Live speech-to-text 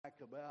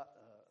about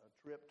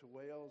a trip to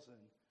Wales, and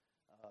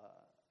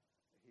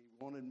he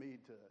wanted me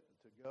to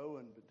go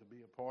and to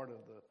be a part of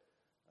the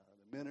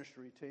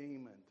ministry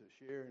team and to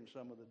share in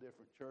some of the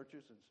different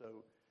churches. And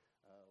so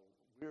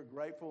we're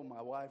grateful.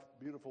 My wife,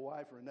 beautiful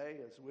wife Renee,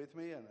 is with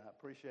me, and I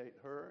appreciate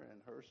her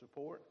and her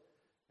support,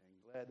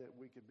 and glad that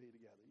we could be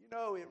together. You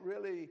know, it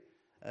really,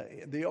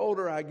 the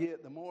older I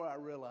get, the more I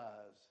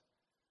realize,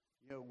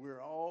 you know,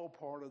 we're all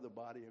part of the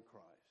body of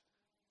Christ.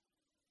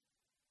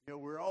 You know,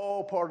 we're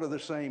all part of the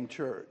same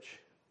church.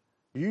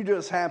 You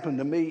just happen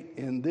to meet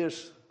in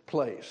this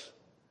place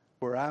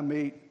where I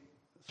meet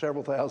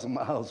several thousand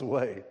miles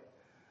away.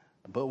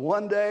 But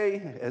one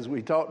day, as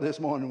we talked this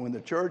morning, when the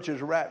church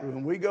is wrapped,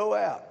 when we go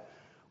out,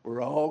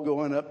 we're all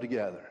going up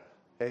together.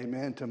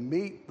 Amen. To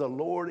meet the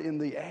Lord in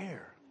the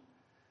air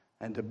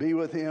and to be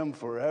with him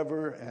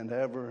forever and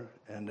ever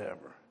and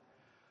ever.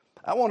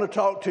 I want to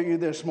talk to you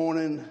this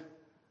morning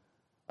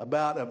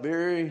about a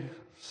very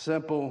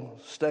simple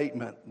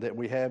statement that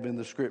we have in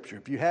the scripture.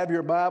 If you have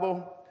your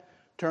Bible,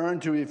 turn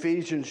to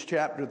Ephesians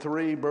chapter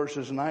 3,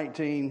 verses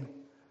 19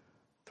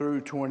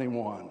 through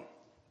 21.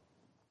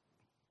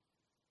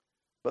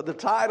 But the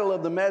title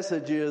of the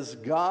message is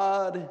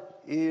God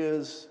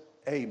is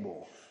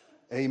Able.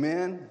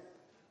 Amen.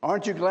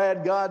 Aren't you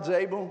glad God's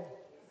able?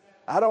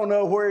 I don't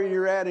know where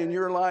you're at in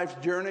your life's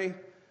journey,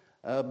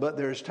 but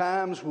there's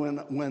times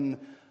when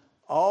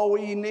all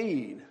we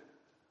need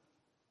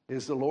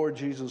is the Lord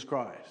Jesus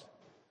Christ.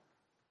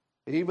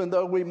 Even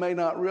though we may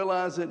not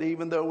realize it,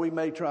 even though we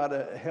may try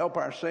to help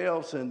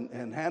ourselves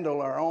and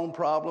handle our own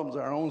problems,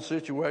 our own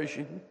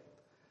situation.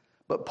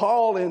 But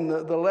Paul, in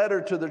the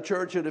letter to the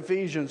church at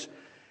Ephesians,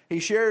 he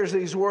shares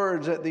these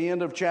words at the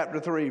end of chapter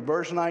 3,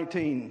 verse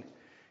 19.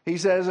 He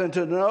says, "And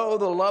to know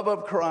the love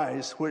of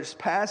Christ, which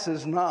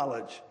passes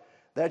knowledge,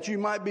 that you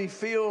might be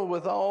filled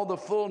with all the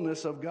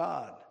fullness of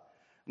God.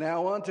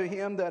 Now unto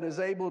him that is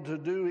able to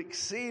do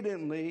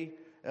exceedingly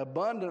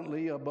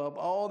abundantly above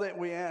all that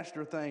we ask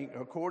or think,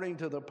 according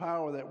to the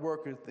power that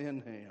worketh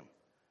in him.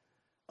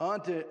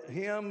 Unto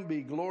him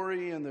be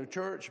glory in the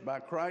church by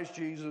Christ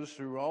Jesus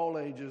through all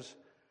ages,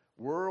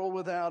 world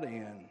without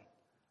end.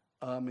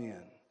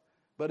 Amen."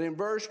 But in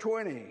verse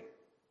 20,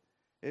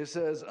 it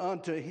says,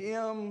 "Unto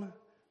him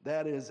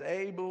that is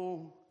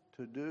able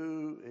to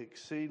do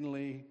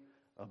exceedingly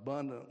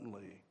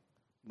abundantly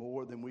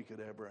more than we could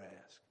ever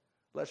ask."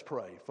 Let's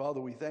pray.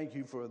 Father, we thank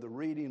you for the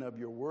reading of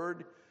your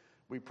word.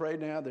 We pray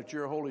now that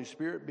your Holy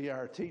Spirit be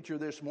our teacher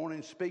this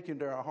morning, speaking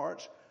to our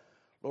hearts.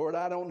 Lord,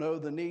 I don't know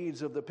the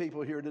needs of the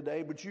people here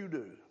today, but you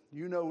do.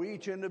 You know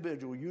each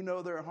individual. You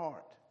know their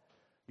heart.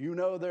 You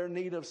know their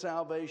need of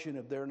salvation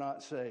if they're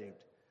not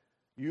saved.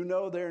 You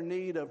know their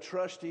need of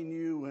trusting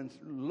you and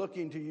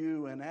looking to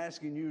you and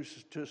asking you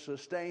to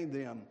sustain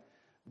them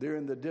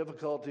during the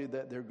difficulty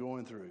that they're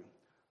going through.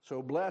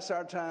 So bless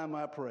our time,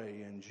 I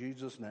pray, in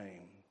Jesus'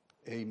 name.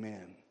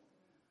 Amen.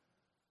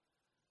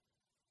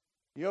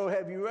 You know,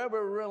 have you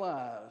ever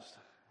realized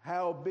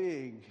how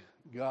big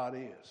God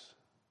is?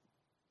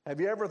 Have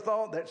you ever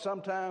thought that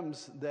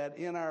sometimes that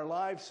in our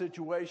life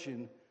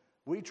situation,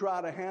 we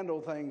try to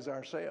handle things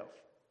ourselves?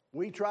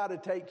 We try to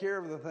take care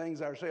of the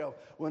things ourselves.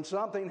 When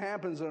something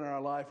happens in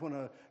our life, when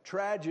a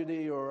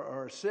tragedy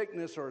or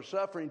sickness or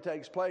suffering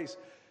takes place,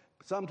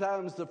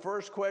 sometimes the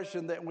first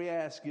question that we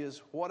ask is,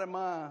 what am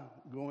I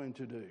going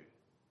to do?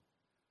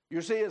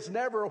 You see, it's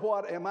never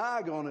what am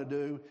I going to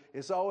do?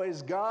 It's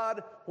always,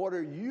 God, what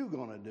are you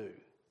going to do?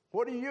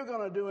 What are you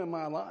going to do in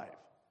my life?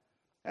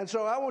 And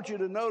so I want you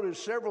to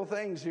notice several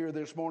things here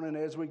this morning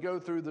as we go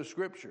through the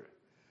scripture.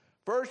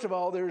 First of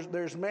all,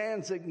 there's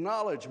man's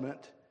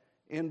acknowledgement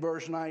in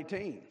verse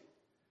 19.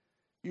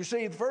 You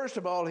see, first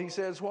of all, he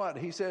says what?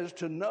 He says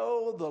to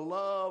know the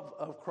love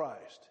of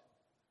Christ.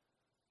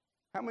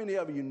 How many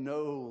of you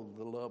know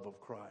the love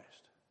of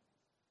Christ?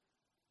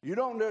 You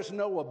don't just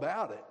know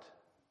about it,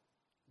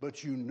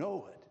 but you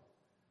know it.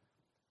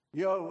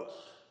 You know,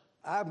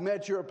 I've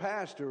met your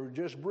pastor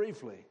just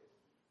briefly,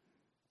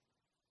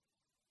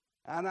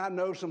 and I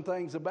know some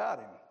things about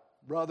him.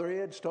 Brother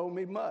Ed's told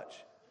me much.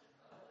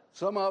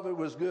 Some of it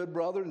was good,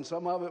 brother, and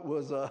some of it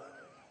was,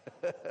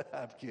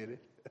 I'm kidding.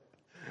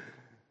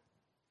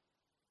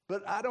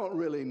 But I don't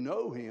really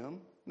know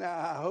him. Now,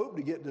 I hope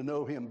to get to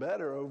know him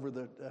better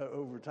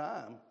over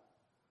time.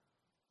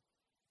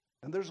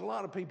 And there's a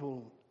lot of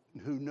people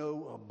who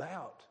know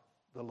about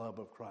the love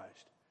of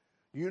Christ.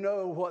 You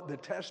know what the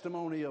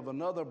testimony of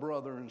another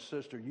brother and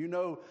sister. You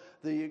know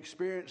the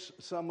experience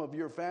some of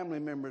your family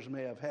members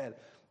may have had.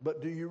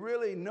 But do you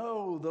really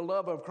know the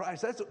love of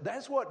Christ?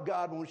 That's what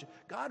God wants you.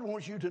 God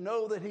wants you to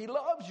know that he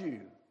loves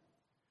you.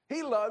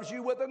 He loves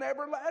you with an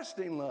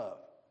everlasting love.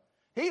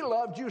 He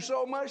loved you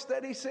so much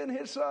that he sent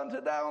his son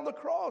to die on the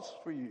cross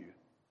for you.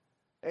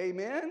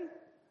 Amen?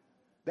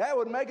 That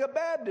would make a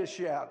Baptist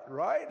shout,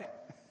 right?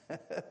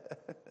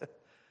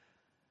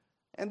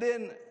 And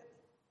then,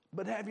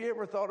 but have you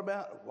ever thought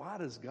about, why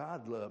does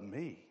God love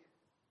me?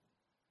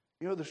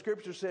 You know, the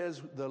scripture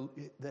says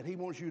that he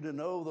wants you to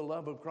know the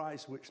love of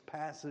Christ which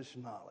passes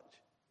knowledge.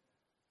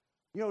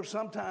 You know,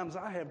 sometimes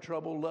I have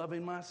trouble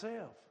loving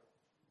myself.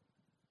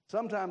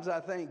 Sometimes I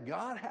think,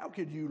 God, how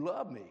could you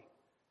love me?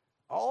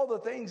 All the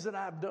things that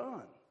I've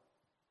done.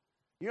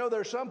 You know,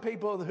 there's some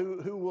people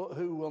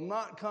who will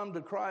not come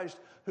to Christ,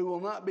 who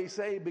will not be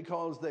saved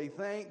because they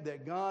think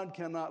that God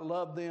cannot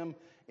love them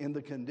in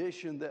the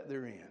condition that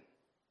they're in.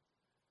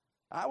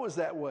 I was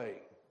that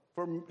way.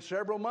 For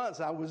several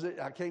months,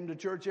 I came to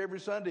church every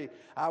Sunday.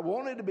 I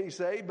wanted to be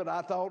saved, but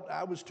I thought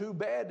I was too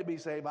bad to be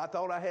saved. I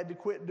thought I had to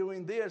quit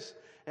doing this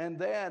and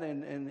that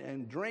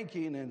and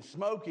drinking and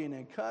smoking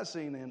and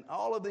cussing and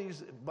all of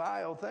these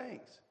vile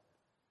things.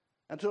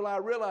 Until I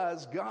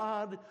realized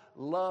God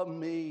loved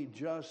me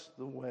just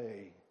the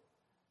way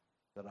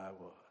that I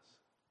was.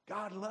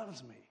 God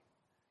loves me.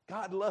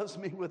 God loves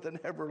me with an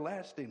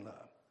everlasting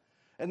love.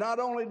 And not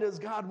only does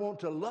God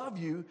want to love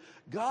you,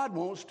 God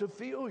wants to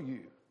fill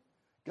you.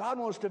 God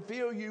wants to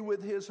fill you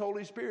with His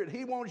Holy Spirit.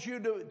 He wants you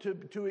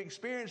to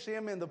experience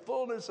Him in the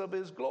fullness of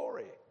His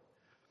glory.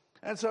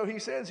 And so He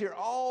says here,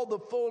 all the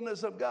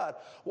fullness of God.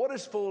 What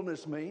does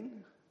fullness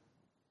mean?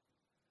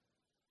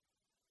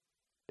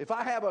 If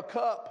I have a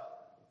cup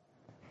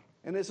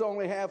and it's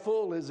only half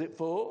full, is it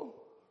full?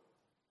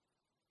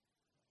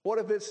 What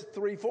if it's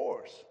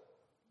 3/4?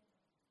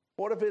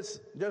 What if it's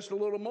just a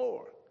little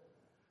more?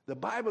 The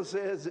Bible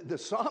says, the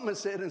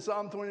psalmist said in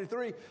Psalm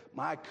 23,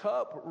 my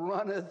cup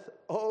runneth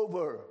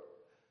over.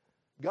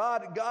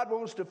 God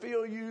wants to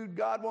fill you.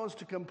 God wants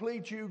to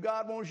complete you.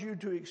 God wants you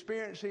to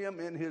experience Him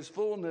in His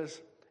fullness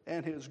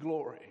and His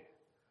glory.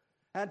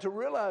 And to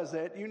realize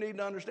that, you need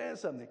to understand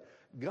something.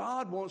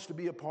 God wants to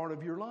be a part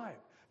of your life.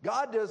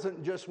 God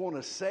doesn't just want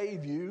to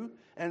save you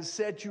and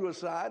set you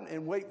aside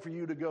and wait for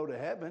you to go to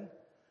heaven.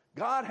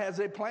 God has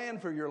a plan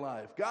for your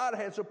life. God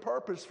has a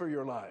purpose for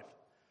your life.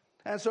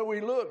 And so we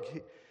look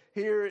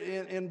here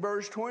in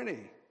verse 20.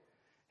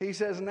 He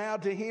says, now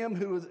to Him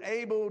who is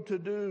able to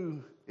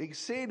do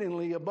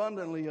exceedingly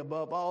abundantly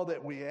above all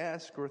that we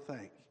ask or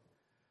think.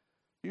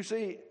 You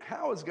see,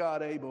 how is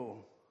God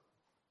able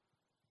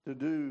to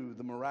do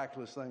the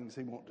miraculous things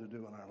He wants to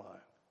do in our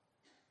life?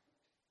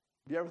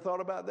 Have you ever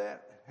thought about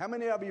that? How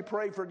many of you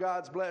pray for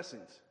God's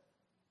blessings?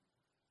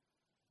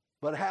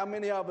 But how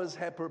many of us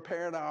have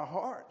prepared our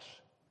hearts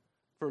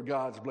for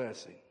God's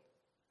blessing?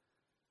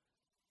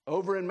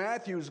 Over in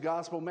Matthew's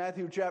gospel,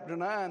 Matthew chapter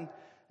 9,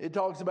 it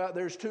talks about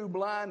there's two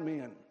blind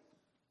men,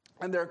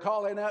 and they're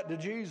calling out to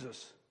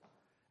Jesus.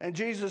 And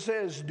Jesus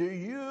says, do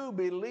you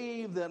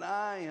believe that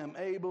I am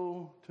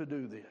able to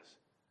do this?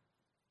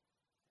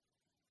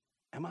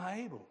 Am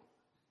I able?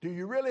 Do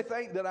you really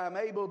think that I'm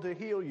able to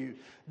heal you?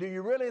 Do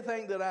you really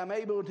think that I'm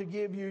able to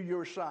give you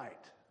your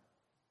sight?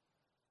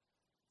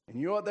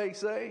 And you know what they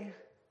say?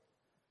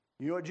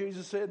 You know what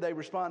Jesus said? They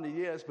responded,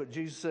 yes, but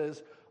Jesus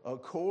says,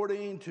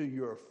 according to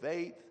your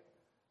faith,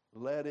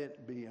 let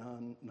it be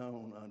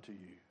unknown unto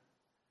you.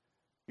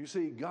 You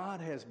see, God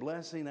has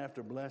blessing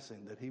after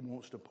blessing that He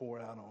wants to pour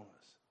out on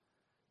us.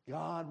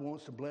 God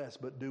wants to bless,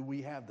 but do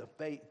we have the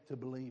faith to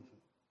believe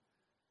Him?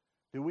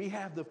 Do we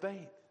have the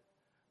faith?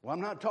 Well, I'm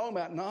not talking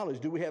about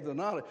knowledge. Do we have the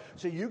knowledge?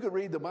 See, you could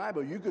read the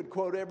Bible. You could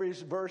quote every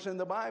verse in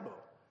the Bible.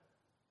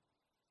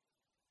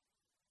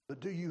 But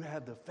do you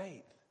have the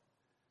faith?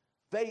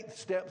 Faith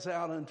steps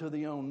out into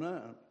the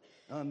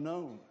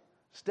unknown.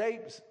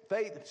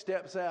 Faith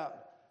steps out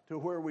to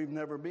where we've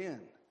never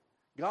been.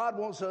 God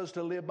wants us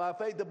to live by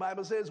faith. The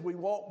Bible says we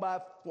walk by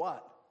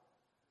what?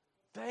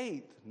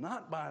 Faith,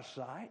 not by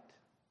sight.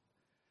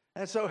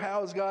 And so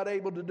how is God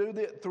able to do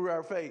that? Through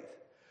our faith.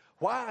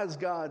 Why is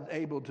God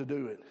able to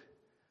do it?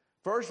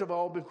 First of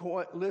all,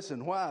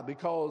 listen, why?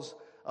 Because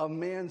of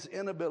man's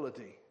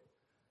inability.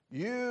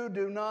 You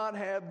do not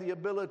have the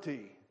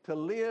ability to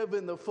live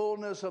in the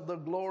fullness of the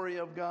glory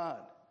of God.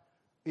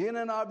 In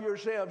and of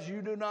yourselves,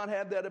 you do not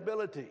have that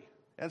ability.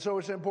 And so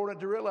it's important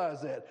to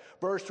realize that.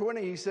 Verse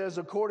 20, he says,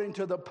 according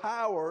to the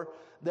power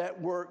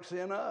that works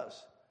in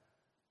us.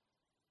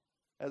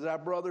 As our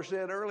brother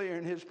said earlier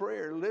in his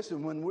prayer,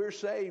 listen, when we're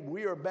saved,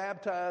 we are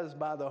baptized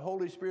by the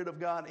Holy Spirit of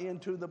God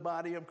into the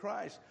body of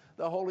Christ.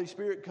 The Holy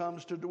Spirit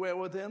comes to dwell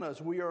within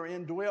us. We are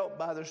indwelt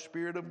by the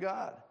Spirit of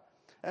God.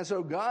 And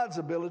so God's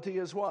ability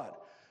is what?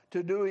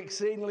 To do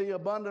exceedingly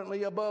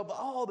abundantly above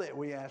all that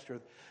we ask her.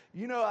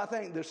 You know, I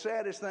think the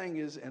saddest thing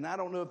is, and I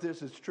don't know if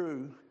this is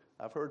true,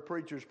 I've heard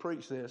preachers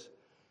preach this,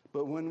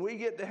 but when we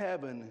get to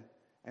heaven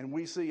and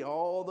we see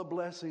all the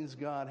blessings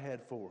God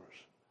had for us,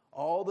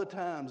 all the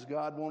times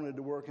God wanted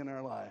to work in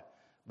our life,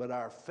 but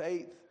our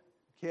faith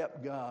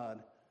kept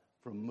God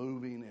from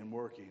moving and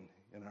working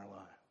in our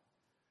life.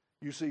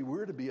 You see,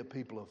 we're to be a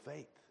people of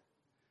faith.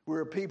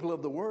 We're a people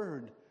of the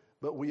Word,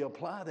 but we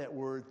apply that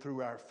Word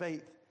through our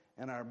faith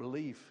and our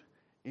belief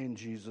in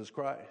Jesus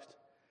Christ.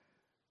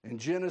 In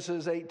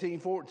Genesis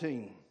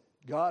 18:14,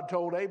 God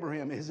told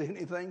Abraham, is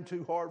anything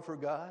too hard for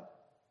God?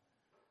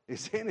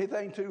 Is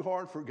anything too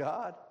hard for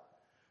God?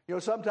 You know,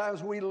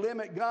 sometimes we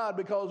limit God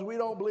because we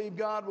don't believe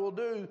God will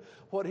do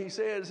what He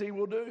says He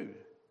will do.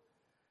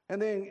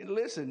 And then,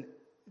 listen,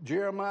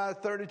 Jeremiah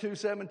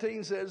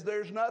 32:17 says,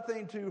 there's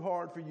nothing too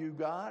hard for you,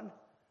 God.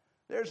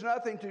 There's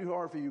nothing too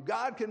hard for you.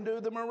 God can do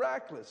the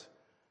miraculous.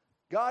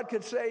 God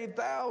could save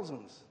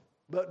thousands.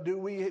 But do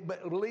we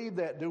believe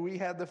that? Do we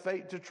have the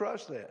faith to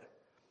trust that?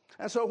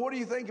 And so what do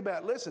you think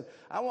about it? Listen,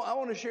 I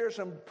want to share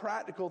some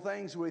practical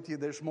things with you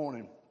this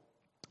morning.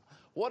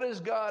 What is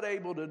God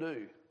able to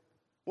do?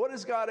 What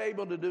is God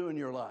able to do in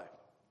your life?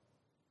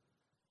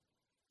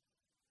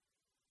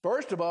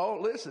 First of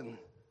all, listen,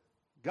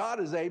 God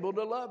is able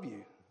to love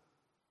you.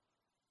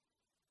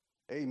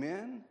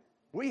 Amen.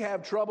 We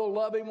have trouble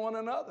loving one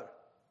another.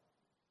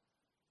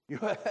 You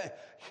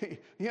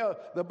know,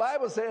 the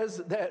Bible says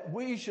that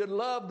we should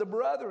love the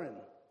brethren.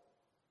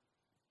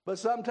 But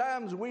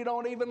sometimes we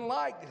don't even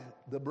like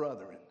the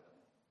brethren.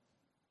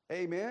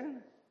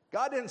 Amen.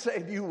 God didn't say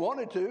if you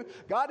wanted to.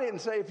 God didn't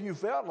say if you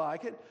felt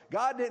like it.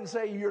 God didn't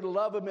say you're to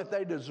love them if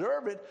they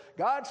deserve it.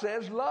 God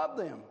says love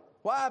them.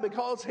 Why?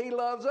 Because He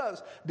loves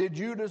us. Did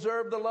you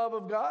deserve the love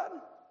of God?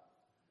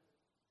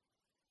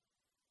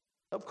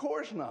 Of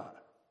course not.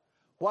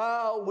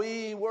 While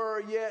we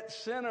were yet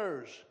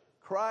sinners,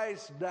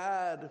 Christ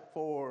died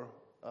for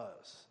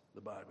us,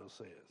 the Bible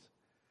says.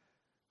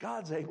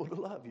 God's able to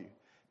love you.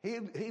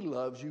 He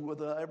loves you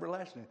with an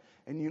everlasting.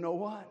 And you know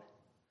what?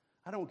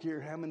 I don't care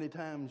how many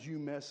times you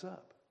mess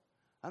up.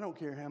 I don't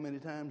care how many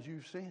times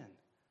you sin.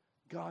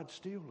 God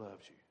still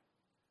loves you.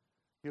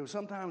 You know,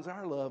 sometimes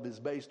our love is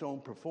based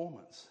on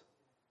performance.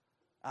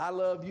 I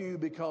love you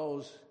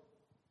because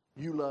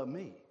you love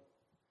me.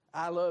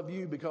 I love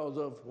you because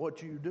of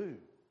what you do.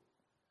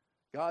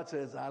 God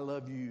says, I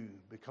love you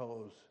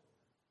because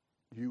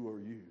you are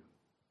you.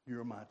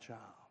 You're my child.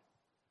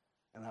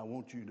 And I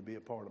want you to be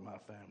a part of my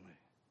family.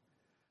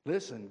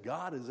 Listen,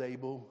 God is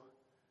able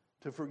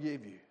to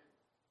forgive you.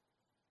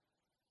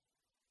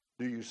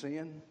 Do you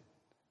sin?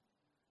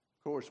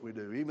 Of course we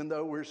do. Even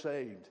though we're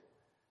saved,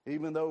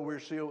 even though we're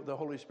sealed with the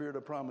Holy Spirit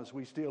of promise,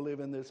 we still live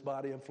in this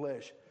body of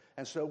flesh.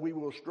 And so we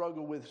will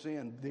struggle with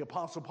sin. The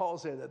Apostle Paul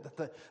said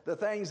that the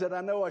things that I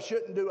know I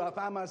shouldn't do, I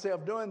find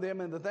myself doing them,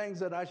 and the things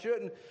that I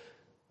shouldn't,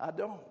 I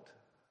don't.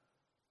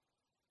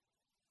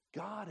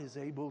 God is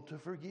able to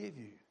forgive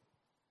you.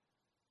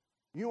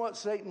 You know what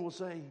Satan will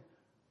say?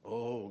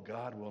 Oh,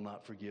 God will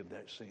not forgive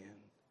that sin.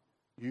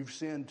 You've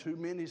sinned too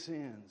many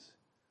sins.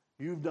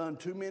 You've done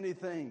too many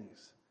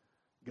things.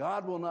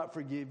 God will not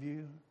forgive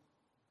you.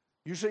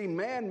 You see,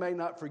 man may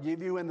not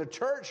forgive you, and the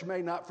church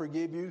may not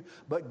forgive you,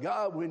 but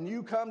God, when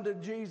you come to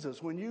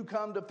Jesus, when you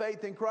come to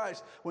faith in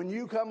Christ, when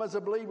you come as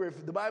a believer,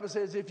 the Bible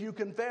says if you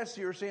confess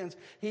your sins,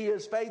 He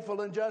is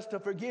faithful and just to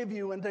forgive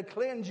you and to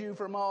cleanse you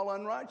from all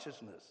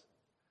unrighteousness.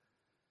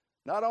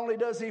 Not only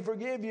does He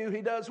forgive you,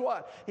 He does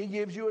what? He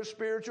gives you a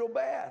spiritual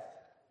bath.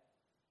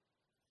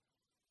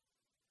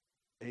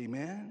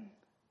 Amen.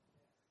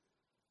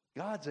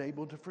 God's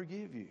able to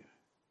forgive you.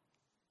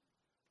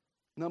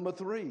 Number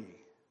 3,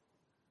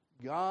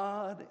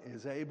 God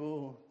is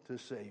able to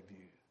save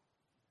you.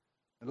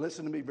 And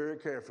listen to me very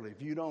carefully.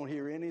 If you don't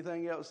hear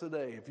anything else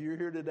today, if you're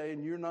here today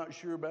and you're not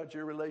sure about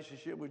your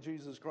relationship with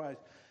Jesus Christ,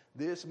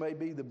 this may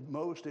be the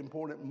most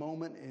important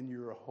moment in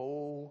your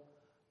whole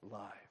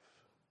life.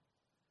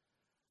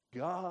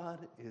 God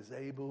is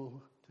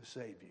able to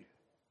save you.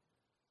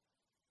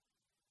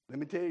 Let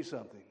me tell you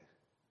something.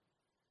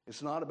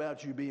 It's not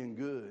about you being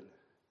good.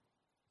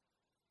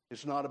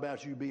 It's not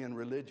about you being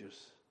religious.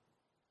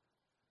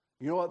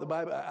 You know what the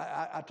Bible,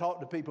 I talk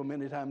to people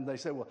many times, and they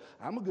say, well,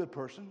 I'm a good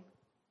person.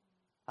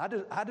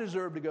 I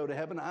deserve to go to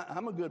heaven.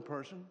 I'm a good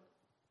person.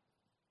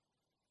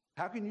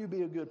 How can you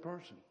be a good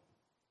person?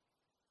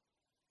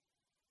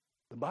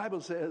 The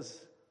Bible says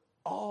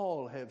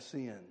all have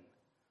sinned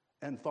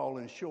and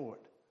fallen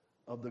short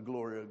of the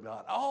glory of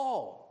God.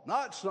 All,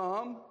 not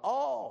some,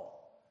 all.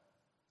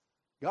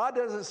 God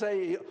doesn't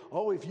say,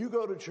 oh, if you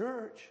go to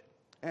church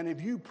and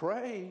if you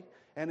pray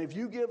and if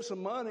you give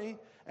some money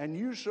and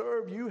you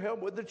serve, you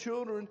help with the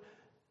children.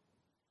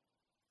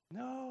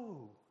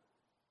 No,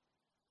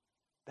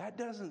 that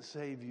doesn't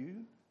save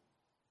you.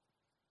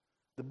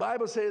 The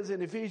Bible says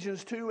in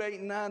Ephesians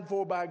 2:8-9,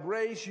 for by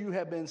grace you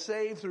have been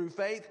saved through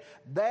faith,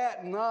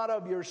 that not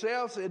of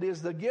yourselves, it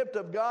is the gift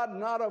of God,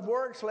 not of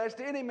works, lest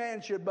any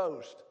man should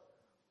boast.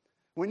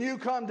 When you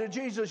come to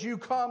Jesus, you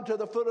come to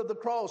the foot of the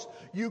cross.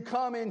 You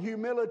come in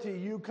humility.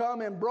 You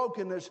come in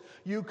brokenness.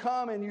 You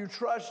come and you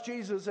trust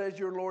Jesus as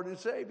your Lord and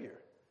Savior.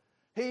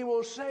 He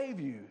will save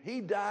you. He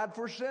died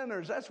for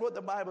sinners. That's what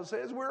the Bible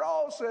says. We're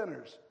all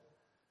sinners.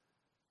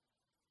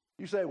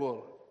 You say,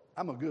 well,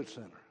 I'm a good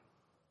sinner.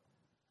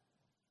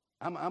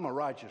 I'm a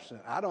righteous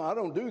sinner. I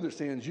don't do the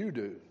sins you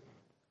do.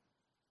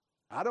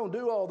 I don't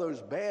do all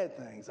those bad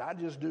things. I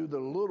just do the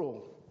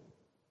little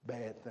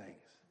bad things.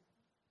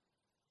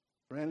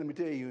 Friend, let me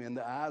tell you, in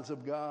the eyes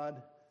of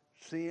God,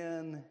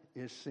 sin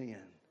is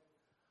sin.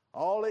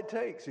 All it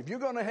takes, if you're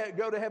going to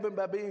go to heaven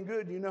by being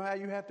good, you know how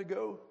you have to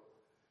go?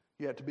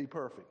 You have to be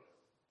perfect.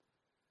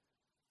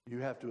 You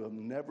have to have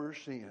never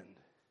sinned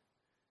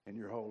in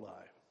your whole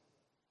life.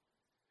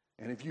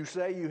 And if you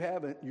say you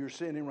haven't, you're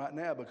sinning right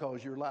now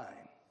because you're lying.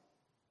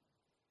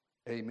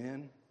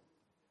 Amen.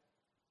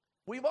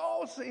 We've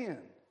all sinned.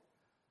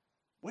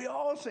 We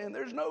all sin.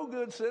 There's no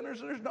good sinners.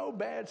 There's no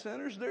bad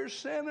sinners. There's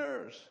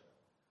sinners.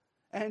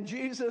 And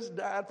Jesus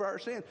died for our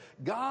sins.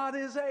 God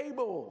is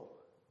able.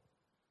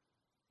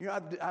 You know,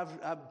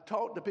 I've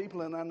talked to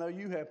people, and I know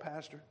you have,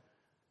 Pastor,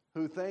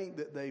 who think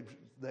that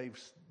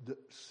they've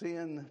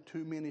sinned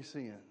too many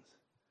sins,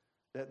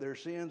 that their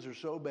sins are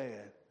so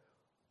bad,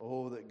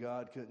 that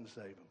God couldn't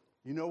save them.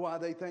 You know why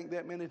they think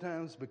that many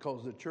times?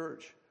 Because the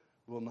church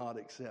will not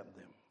accept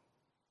them.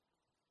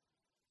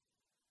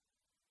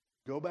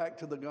 Go back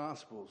to the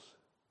Gospels.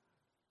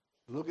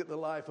 Look at the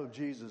life of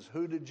Jesus.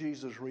 Who did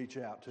Jesus reach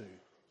out to?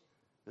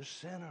 The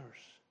sinners.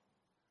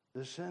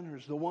 The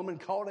sinners. The woman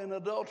caught in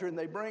adultery, and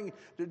they bring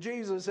to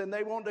Jesus, and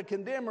they want to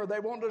condemn her. They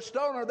want to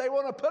stone her. They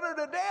want to put her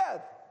to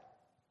death.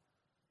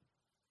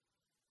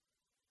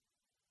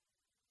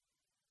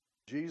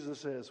 Jesus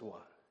says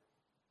what?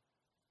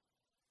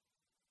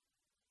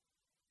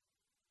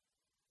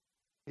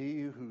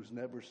 He who's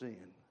never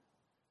sinned.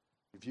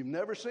 If you've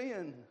never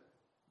sinned,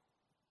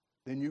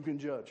 then you can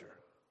judge her.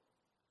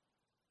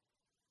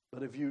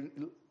 But if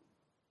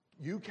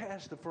you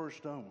cast the first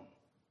stone,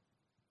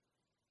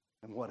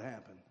 and what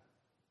happened?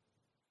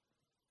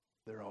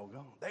 They're all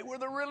gone. They were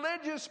the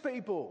religious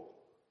people.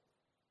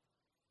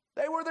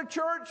 They were the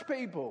church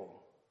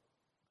people.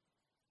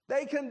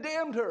 They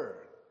condemned her.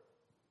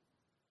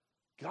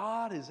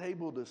 God is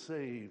able to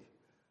save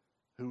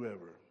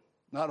whoever.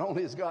 Not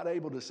only is God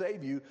able to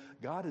save you,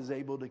 God is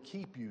able to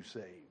keep you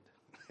saved.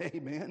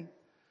 Amen.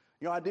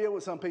 You know, I deal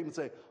with some people and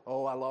say,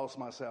 "Oh, I lost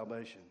my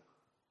salvation."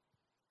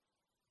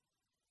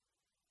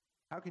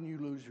 How can you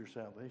lose your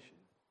salvation?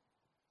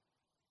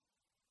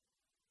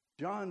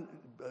 In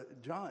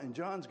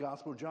John's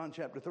Gospel, John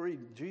chapter 3,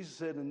 Jesus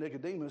said to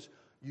Nicodemus,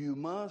 "You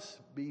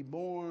must be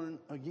born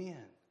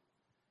again."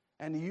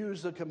 And he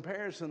used the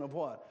comparison of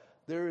what?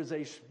 There is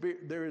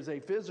a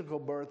physical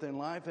birth in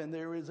life, and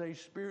there is a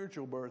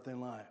spiritual birth in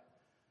life.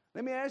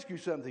 Let me ask you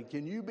something.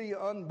 Can you be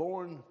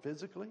unborn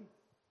physically?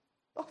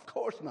 Of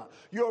course not.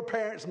 Your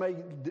parents may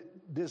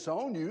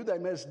disown you. They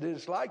may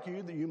dislike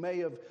you. You may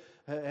have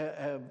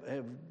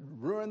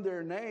ruined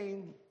their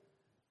name,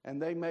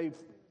 and they may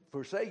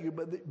forsake you,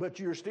 but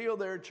you're still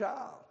their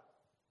child,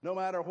 no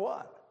matter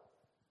what.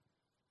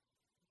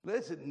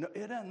 Listen,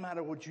 it doesn't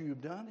matter what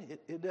you've done.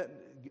 It doesn't.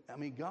 I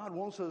mean, God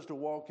wants us to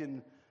walk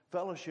in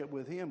fellowship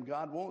with Him.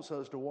 God wants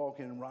us to walk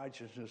in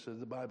righteousness, as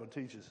the Bible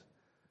teaches.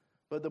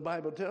 But the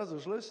Bible tells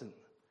us, listen,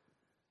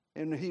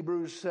 in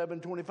Hebrews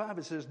 7:25,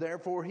 it says,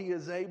 "Therefore He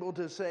is able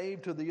to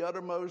save to the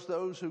uttermost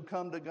those who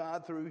come to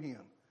God through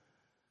Him."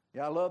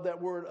 Yeah, I love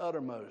that word,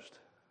 uttermost.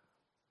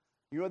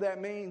 You know what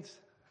that means?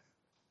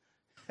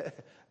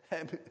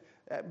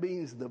 That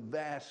means the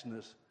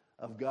vastness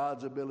of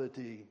God's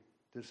ability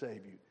to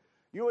save you.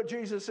 You know what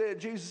Jesus said?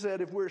 Jesus said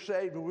if we're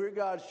saved, if we're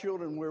God's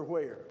children, we're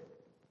where?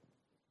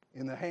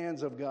 In the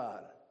hands of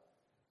God.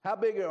 How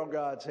big are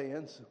God's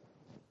hands?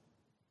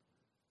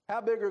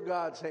 How big are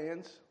God's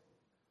hands?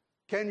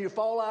 Can you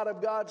fall out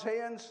of God's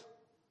hands?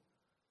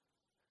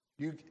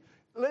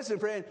 Listen,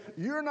 friend,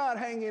 you're not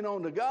hanging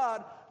on to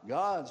God.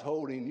 God's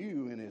holding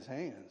you in His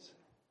hands.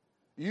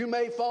 You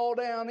may fall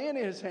down in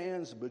His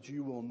hands, but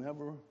you will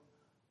never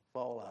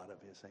fall out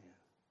of His hands.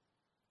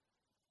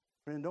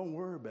 Friend, don't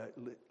worry about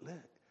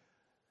it.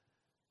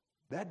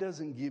 That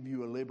doesn't give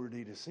you a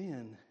liberty to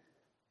sin.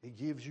 It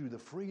gives you the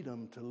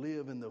freedom to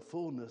live in the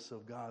fullness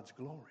of God's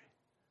glory.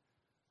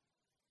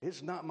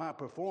 It's not my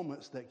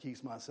performance that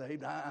keeps me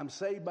saved. I'm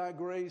saved by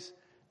grace,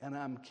 and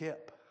I'm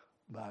kept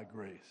by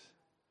grace.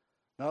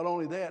 Not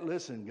only that,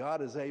 listen,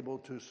 God is able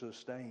to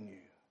sustain you.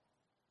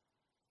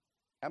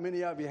 How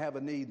many of you have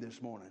a need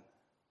this morning?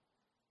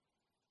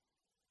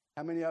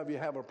 How many of you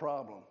have a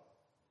problem?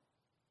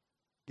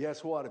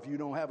 Guess what? If you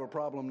don't have a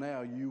problem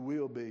now, you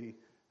will be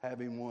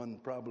having one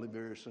probably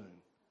very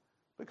soon.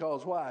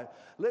 Because why?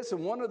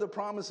 Listen, one of the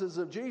promises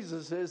of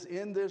Jesus is,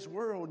 in this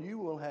world you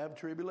will have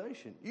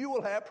tribulation. You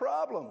will have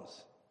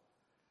problems.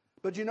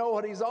 But you know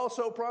what He's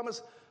also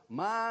promised?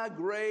 My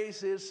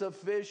grace is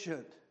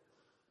sufficient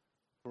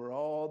for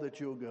all that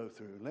you'll go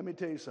through. Let me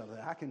tell you something.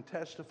 I can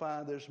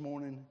testify this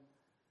morning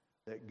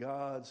that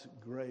God's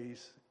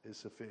grace is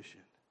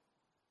sufficient.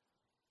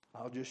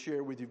 I'll just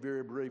share with you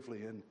very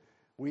briefly. And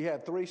we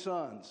had 3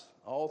 sons.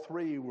 All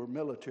 3 were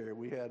military.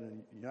 We had a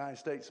United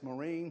States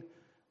Marine,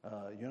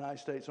 United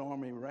States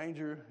Army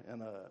Ranger,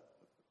 and a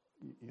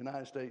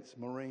United States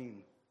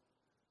Marine.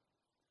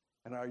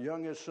 And our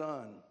youngest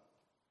son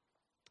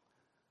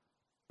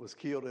was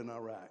killed in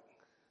Iraq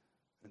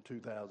in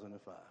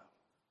 2005.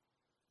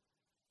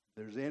 If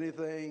there's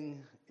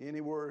anything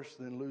any worse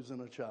than losing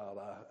a child,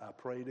 I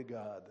pray to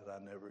God that I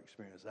never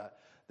experienced.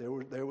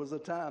 There was a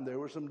time, there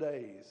were some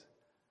days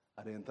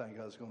I didn't think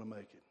I was going to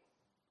make it.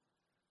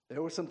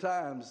 There were some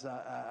times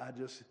I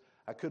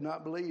could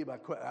not believe.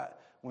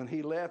 When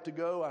he left to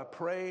go, I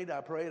prayed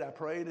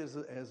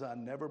as I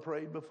never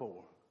prayed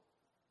before.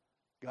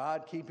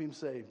 God keep him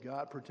safe.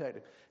 God protect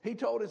him. He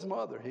told his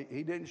mother,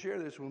 he didn't share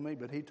this with me,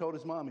 but he told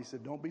his mom, he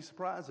said, "Don't be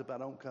surprised if I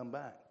don't come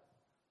back."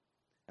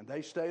 And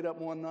they stayed up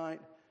one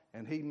night,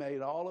 and he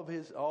made all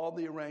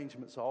the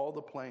arrangements, all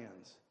the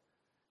plans.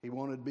 He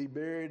wanted to be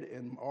buried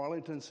in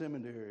Arlington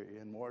Cemetery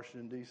in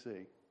Washington,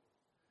 D.C.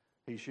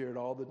 He shared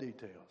all the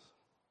details.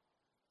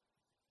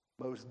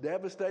 Most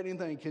devastating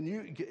thing.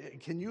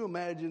 Can you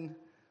imagine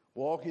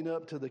walking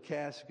up to the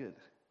casket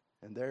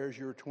and there's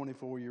your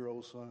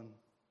 24-year-old son?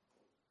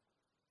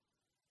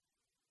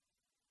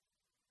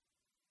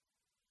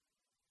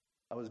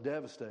 I was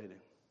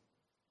devastated.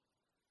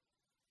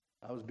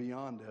 I was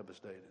beyond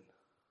devastated.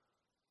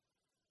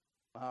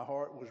 My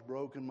heart was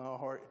broken. My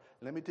heart,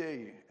 let me tell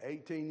you,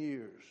 18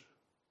 years,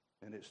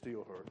 and it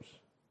still hurts.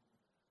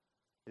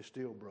 It's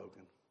still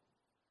broken.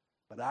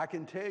 But I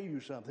can tell you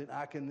something.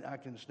 I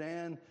can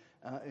stand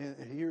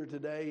here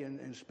today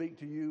and speak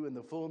to you in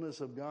the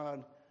fullness of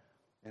God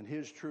and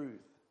His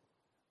truth,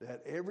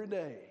 that every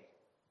day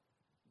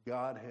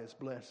God has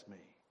blessed me.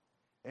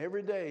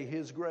 Every day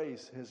His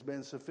grace has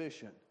been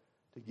sufficient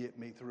to get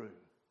me through.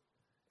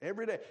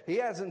 Every day. He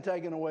hasn't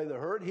taken away the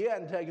hurt. He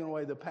hasn't taken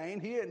away the pain.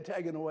 He hasn't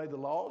taken away the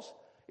loss.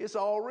 It's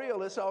all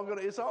real. It's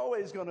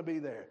always going to be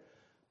there.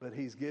 But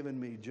He's given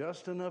me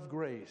just enough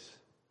grace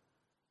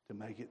to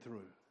make it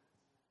through.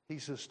 He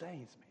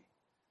sustains me.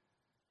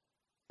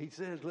 He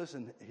says,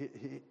 listen,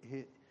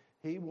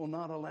 he will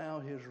not allow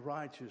His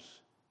righteous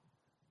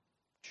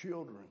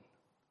children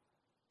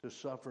to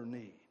suffer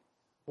need.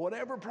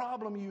 Whatever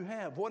problem you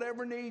have,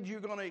 whatever need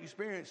you're going to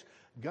experience,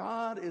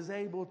 God is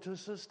able to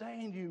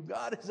sustain you.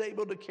 God is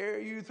able to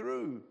carry you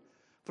through.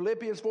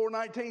 Philippians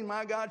 4:19,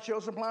 my God shall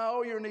supply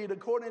all your need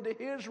according to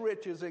His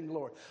riches in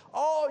glory.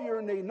 All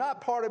your need, not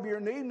part of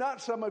your need,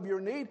 not some of your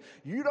need.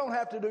 You don't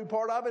have to do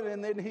part of it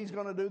and then He's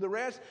going to do the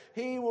rest.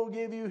 He will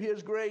give you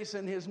His grace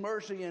and His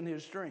mercy and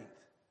His strength.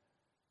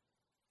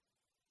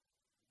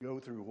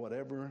 Go through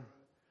whatever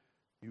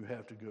you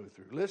have to go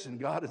through. Listen,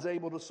 God is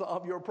able to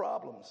solve your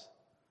problems.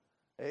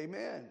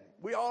 Amen.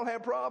 We all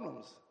have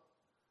problems.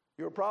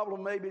 Your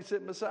problem may be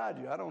sitting beside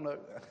you. I don't know.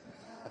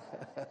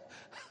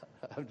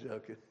 I'm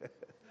joking.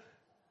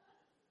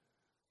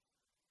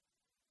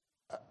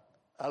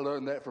 I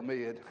learned that from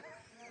Ed.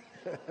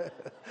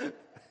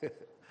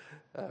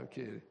 I'm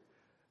kidding.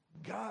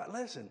 God,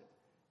 listen.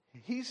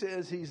 He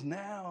says He's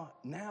now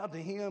to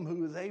Him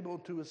who is able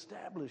to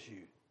establish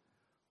you.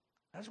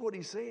 That's what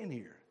He's saying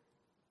here.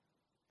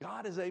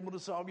 God is able to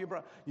solve your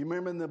problem. You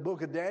remember in the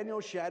book of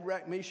Daniel,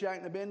 Shadrach, Meshach,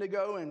 and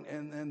Abednego,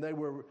 and they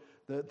were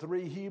the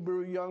three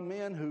Hebrew young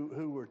men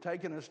who were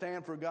taking a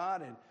stand for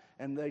God,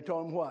 and they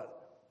told them what?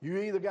 You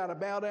either got to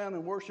bow down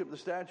and worship the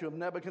statue of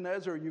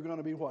Nebuchadnezzar, or you're going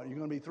to be what? You're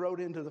going to be thrown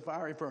into the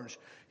fiery furnace.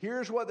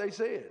 Here's what they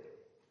said.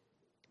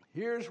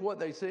 Here's what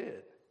they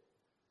said.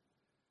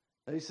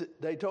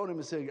 They told him,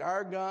 they said,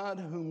 our God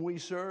whom we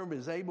serve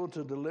is able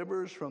to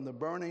deliver us from the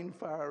burning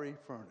fiery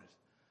furnace.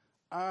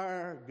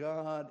 Our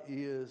God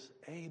is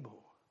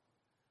able.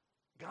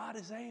 God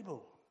is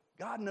able.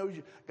 God knows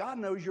you. God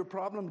knows your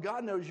problem.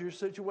 God knows your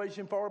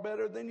situation far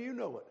better than you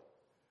know it.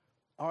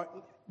 All right,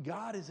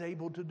 God is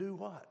able to do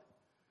what?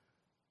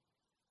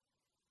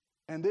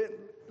 And then,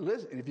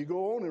 listen, if you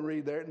go on and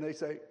read there, and they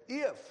say,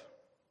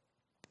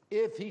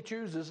 if He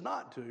chooses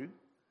not to,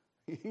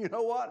 you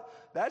know what?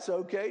 That's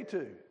okay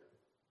too.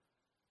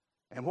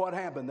 And what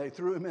happened? They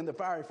threw Him in the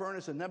fiery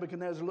furnace, and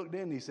Nebuchadnezzar looked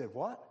in and he said,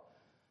 what?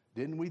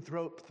 Didn't we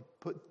throw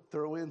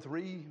in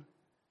 3?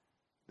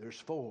 There's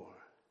 4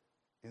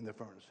 in the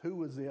furnace. Who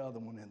was the other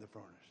one in the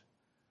furnace?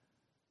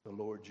 The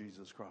Lord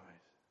Jesus Christ.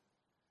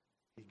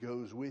 He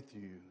goes with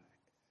you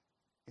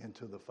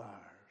into the fires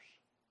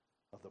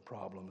of the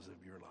problems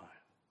of your life.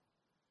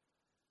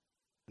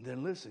 And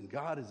then listen,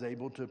 God is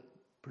able to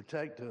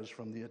protect us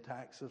from the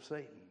attacks of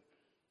Satan.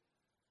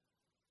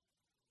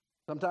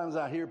 Sometimes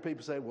I hear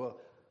people say,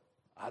 well,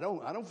 I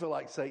don't feel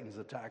like Satan's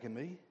attacking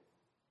me.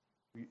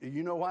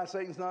 You know why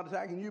Satan's not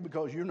attacking you?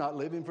 Because you're not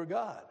living for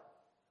God.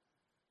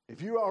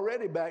 If you're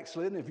already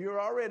backslidden, if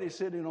you're already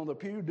sitting on the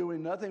pew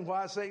doing nothing,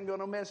 why is Satan going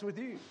to mess with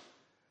you?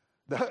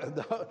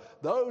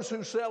 Those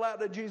who sell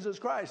out to Jesus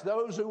Christ,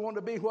 those who want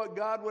to be what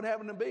God would have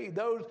them to be,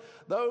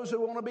 those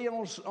who want to be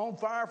on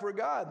fire for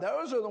God,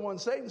 those are the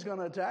ones Satan's going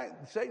to attack.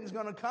 Satan's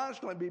going to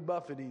constantly be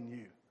buffeting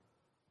you.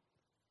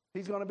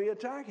 He's going to be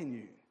attacking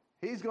you.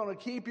 He's going to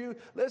keep you.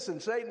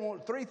 Listen,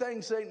 3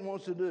 things Satan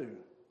wants to do.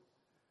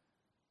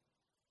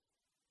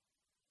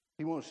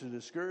 He wants to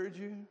discourage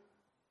you.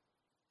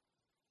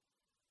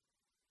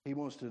 He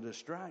wants to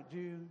distract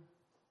you.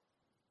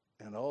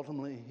 And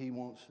ultimately, he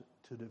wants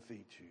to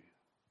defeat you.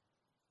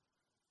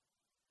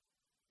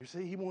 You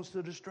see, he wants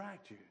to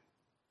distract you.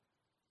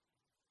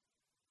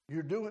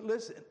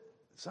 Listen,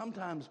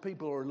 sometimes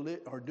people are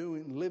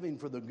living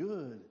for the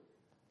good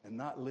and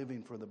not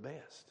living for the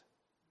best.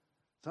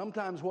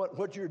 Sometimes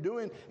what you're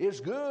doing is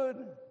good.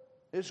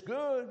 It's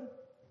good.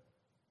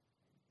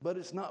 But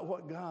it's not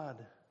what God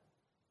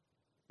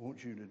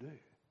wants you to do.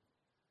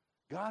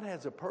 God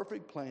has a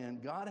perfect plan.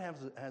 God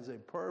has a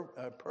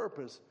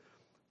purpose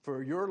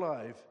for your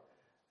life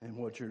and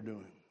what you're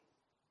doing.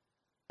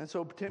 And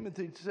so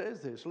Timothy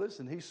says this.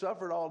 Listen, he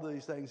suffered all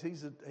these things.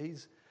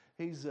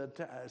 Satan's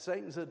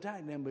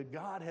attacked him, but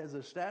God has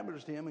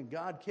established him, and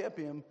God kept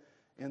him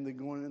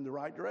going in the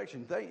right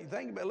direction.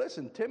 Think about.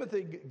 Listen,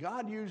 Timothy.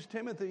 God used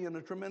Timothy in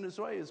a tremendous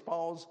way as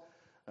Paul's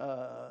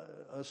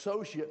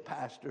associate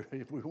pastor,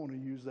 if we want to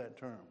use that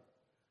term.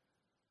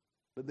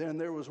 But then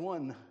there was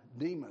one,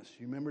 Demas.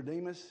 You remember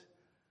Demas?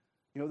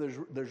 You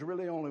know, there's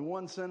really only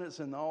one sentence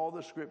in all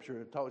the scripture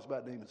that talks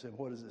about Demas. And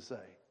what does it say?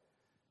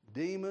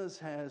 Demas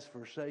has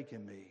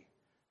forsaken me,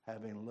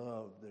 having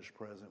loved this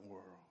present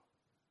world.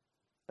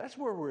 That's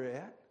where we're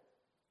at.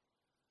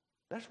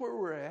 That's where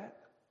we're at.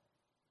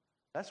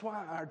 That's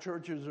why our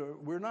churches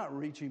we're not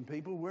reaching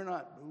people.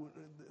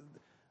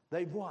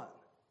 They've what?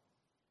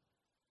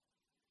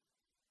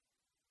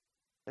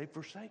 They've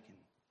forsaken.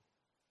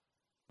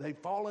 They've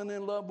fallen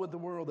in love with the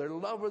world. They're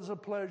lovers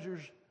of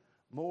pleasures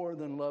more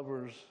than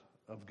lovers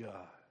of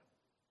God.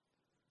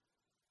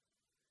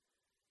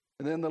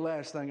 And then the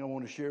last thing I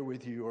want to share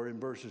with you are in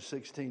verses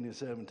 16 and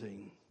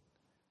 17.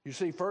 You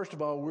see, first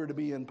of all, we're to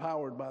be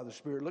empowered by the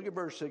Spirit. Look at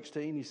verse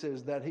 16. He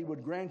says that he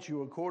would grant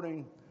you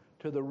according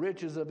to the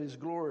riches of his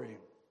glory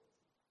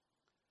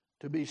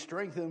to be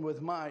strengthened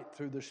with might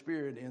through the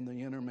Spirit in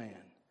the inner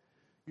man.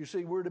 You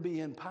see, we're to be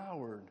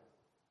empowered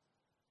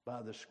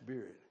by the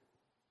Spirit.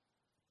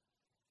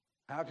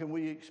 How can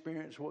we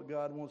experience what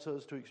God wants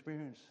us to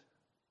experience?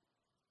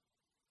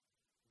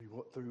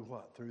 Through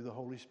what? Through the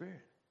Holy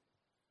Spirit.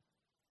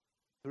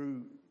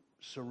 Through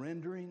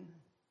surrendering,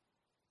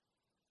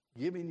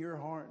 giving your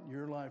heart and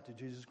your life to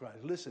Jesus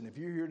Christ. Listen, if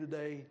you're here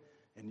today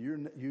and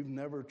you've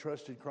never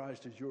trusted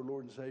Christ as your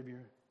Lord and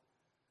Savior,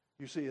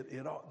 you see,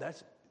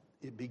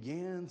 it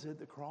begins at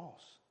the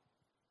cross.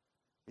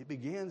 It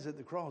begins at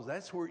the cross.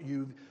 That's where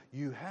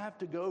you have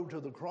to go to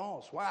the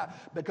cross. Why?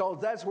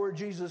 Because that's where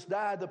Jesus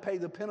died to pay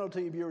the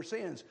penalty of your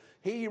sins.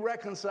 He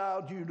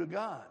reconciled you to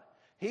God.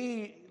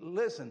 He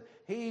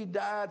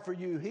died for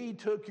you. He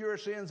took your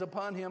sins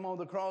upon him on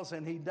the cross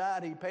and he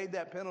died. He paid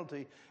that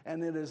penalty.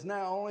 And it is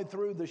now only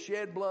through the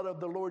shed blood of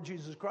the Lord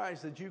Jesus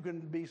Christ that you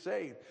can be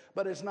saved.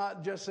 But it's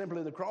not just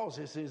simply the cross.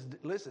 It's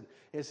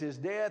his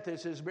death,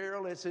 it's his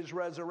burial, it's his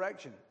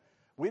resurrection.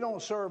 We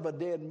don't serve a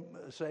dead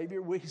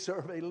Savior. We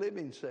serve a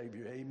living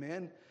Savior.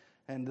 Amen.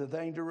 And the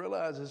thing to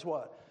realize is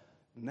what?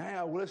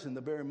 Now, listen, the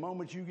very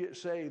moment you get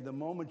saved, the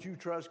moment you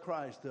trust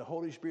Christ, the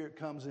Holy Spirit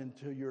comes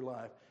into your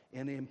life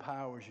and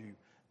empowers you.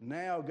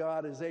 Now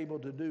God is able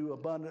to do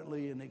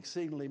abundantly and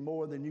exceedingly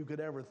more than you could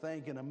ever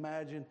think and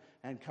imagine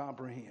and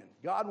comprehend.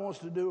 God wants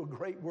to do a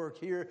great work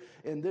here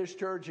in this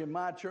church, in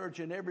my church,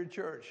 in every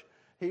church.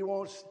 He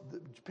wants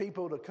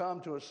people to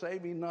come to a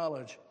saving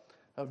knowledge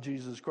of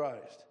Jesus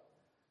Christ.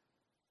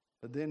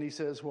 But then he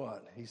says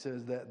what? He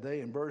says that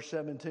in verse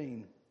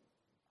 17,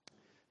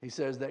 he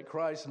says that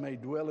Christ may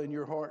dwell in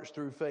your hearts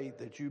through faith,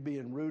 that you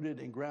being rooted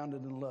and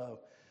grounded in love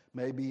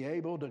may be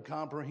able to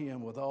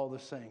comprehend with all the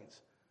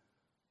saints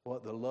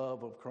what the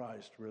love of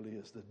Christ really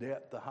is, the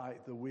depth, the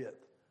height, the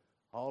width.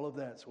 All of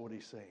that's what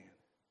he's saying.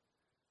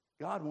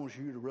 God wants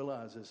you to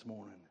realize this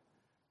morning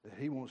that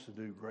he wants to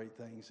do great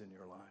things in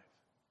your life.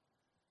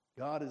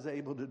 God is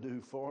able to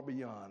do far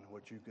beyond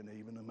what you can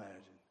even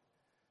imagine.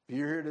 If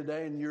you're here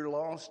today and you're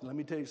lost, let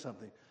me tell you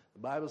something. The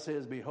Bible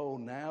says,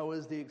 behold, now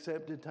is the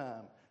accepted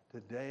time.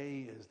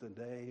 Today is the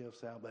day of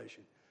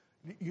salvation.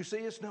 You see,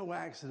 it's no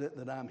accident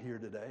that I'm here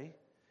today.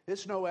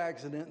 It's no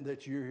accident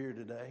that you're here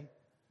today.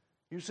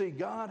 You see,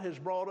 God has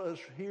brought us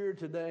here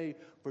today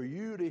for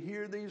you to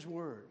hear these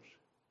words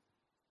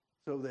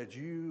so that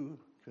you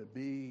could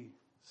be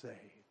saved.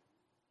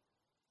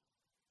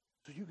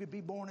 So you could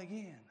be born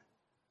again.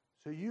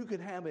 So you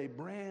could have a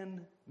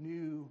brand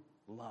new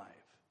life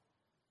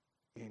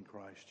in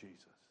Christ Jesus.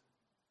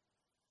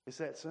 It's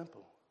that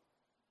simple.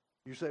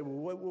 You say,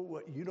 well,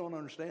 what? You don't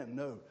understand.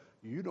 No,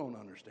 you don't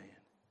understand.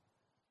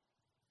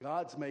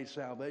 God's made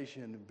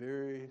salvation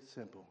very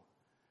simple.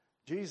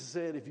 Jesus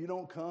said, if you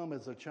don't come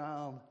as a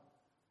child,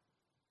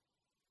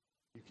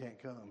 you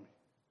can't come.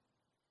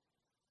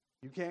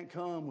 You can't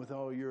come with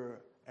all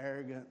your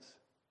arrogance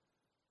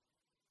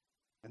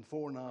and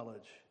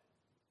foreknowledge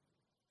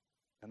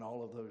and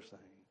all of those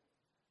things.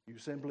 You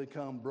simply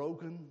come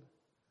broken,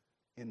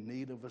 in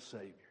need of a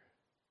Savior.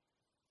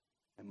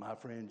 And my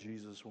friend,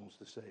 Jesus wants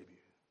to save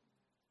you.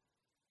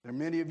 There are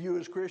many of you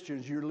as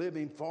Christians, you're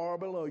living far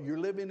below. You're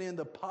living in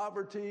the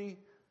poverty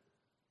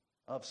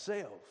of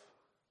self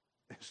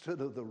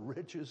instead of the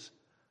riches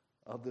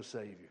of the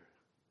Savior.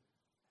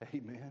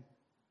 Amen.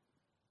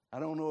 I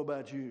don't know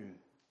about you,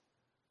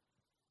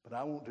 but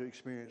I want to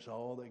experience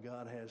all that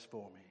God has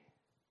for me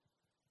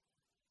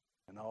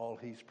and all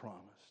he's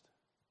promised.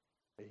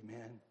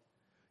 Amen.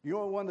 You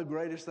know, one of the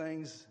greatest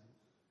things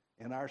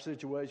in our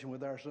situation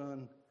with our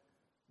son,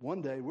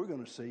 one day we're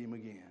going to see him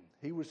again.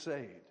 He was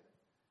saved.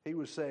 He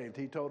was saved.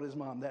 He told his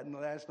mom that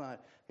last night.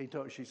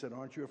 She said,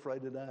 aren't you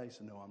afraid to die? He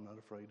said, no, I'm not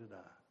afraid to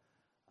die.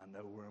 I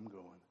know where I'm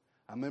going.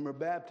 I remember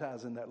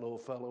baptizing that little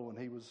fellow when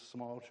he was a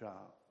small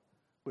child,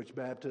 which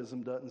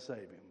baptism doesn't save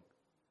him.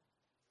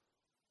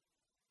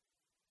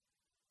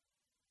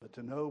 But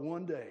to know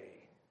one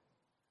day,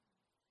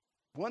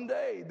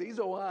 these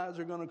old eyes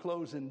are going to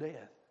close in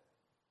death.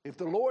 If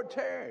the Lord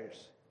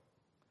tarries,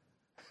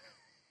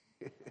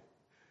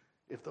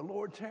 if the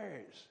Lord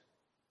tarries,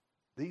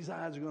 these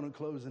eyes are going to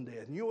close in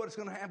death. And you know what's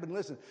going to happen?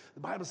 Listen, the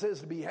Bible says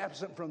to be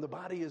absent from the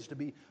body is to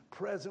be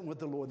present with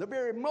the Lord. The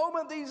very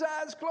moment these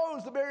eyes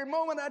close, the very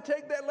moment I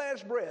take that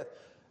last breath,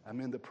 I'm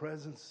in the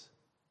presence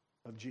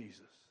of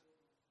Jesus.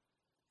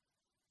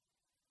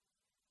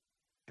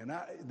 And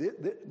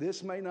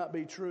this may not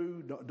be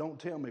true. Don't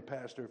tell me,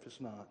 Pastor, if it's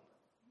not.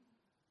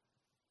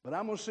 But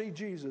I'm going to see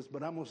Jesus,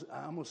 but I'm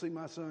going to see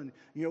my son.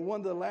 You know,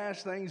 one of the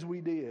last things we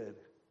did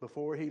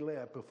before he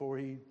left, before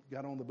he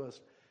got on the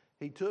bus,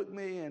 he took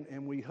me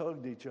and we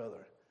hugged each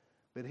other.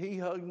 But he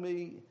hugged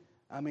me.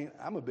 I mean,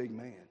 I'm a big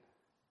man.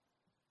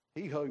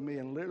 He hugged me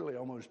and literally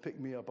almost picked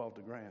me up off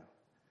the ground.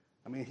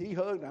 I mean, he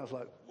hugged and I was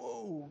like,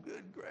 whoa,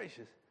 good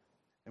gracious.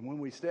 And when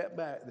we stepped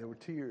back, there were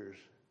tears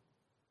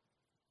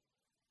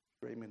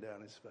streaming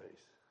down his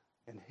face.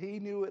 And he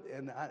knew it,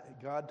 and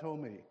God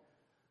told me,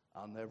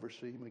 I'll never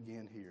see him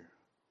again here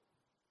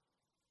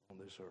on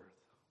this earth.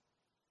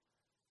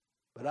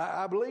 But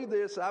I believe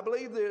this.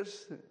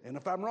 And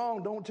if I'm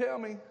wrong, don't tell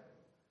me.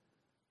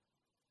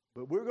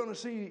 But we're going to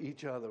see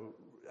each other.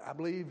 I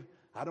believe,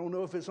 I don't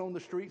know if it's on the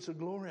streets of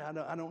glory. I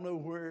don't know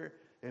where,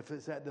 if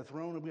it's at the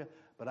throne of God.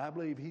 But I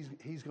believe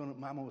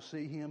I'm going to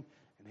see him,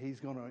 and he's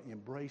going to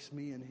embrace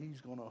me, and he's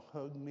going to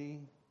hug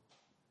me.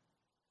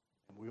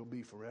 And we'll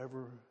be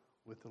forever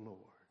with the Lord.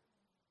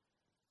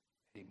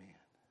 Amen.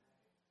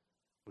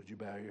 Would you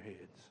bow your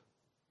heads?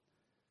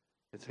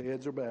 Its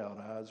heads are bowed,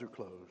 eyes are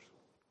closed.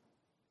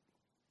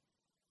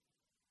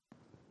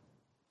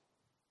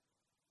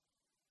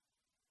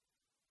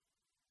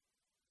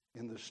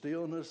 In the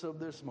stillness of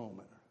this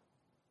moment,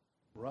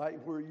 right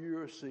where you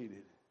are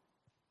seated,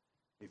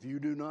 if you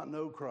do not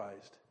know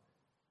Christ,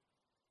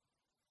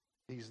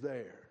 he's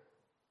there.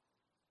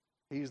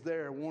 He's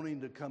there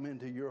wanting to come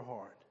into your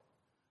heart,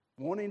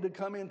 wanting to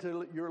come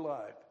into your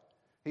life.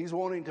 He's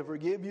wanting to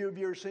forgive you of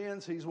your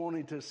sins. He's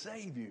wanting to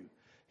save you.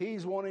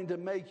 He's wanting to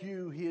make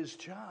you his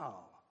child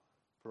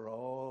for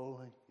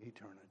all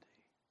eternity.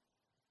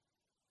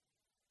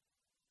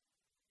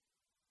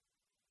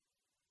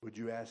 Would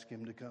you ask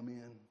him to come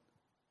in?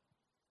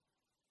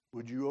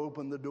 Would you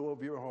open the door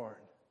of your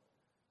heart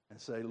and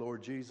say,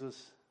 Lord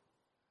Jesus,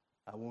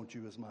 I want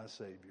you as my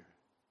Savior.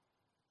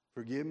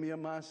 Forgive me of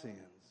my sins.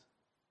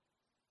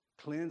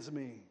 Cleanse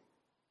me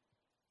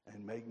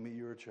and make me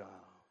your child.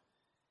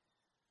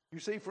 You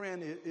see,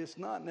 friend, it's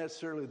not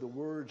necessarily the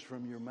words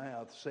from your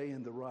mouth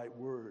saying the right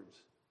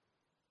words.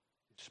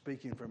 It's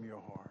speaking from your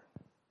heart.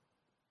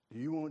 Do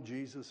you want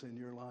Jesus in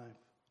your life?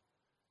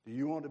 Do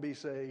you want to be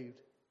saved?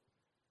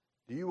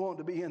 Do you want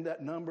to be in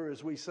that number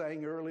as we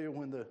sang earlier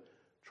when the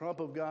trump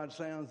of God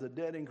sounds, the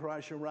dead in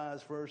Christ shall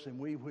rise first, and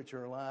we which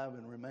are alive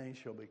and remain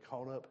shall be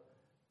caught up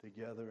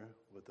together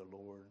with the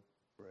Lord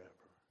forever.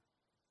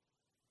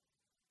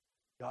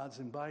 God's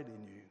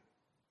inviting you.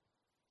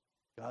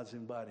 God's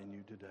inviting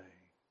you today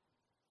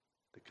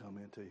to come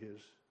into his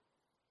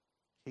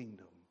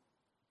kingdom.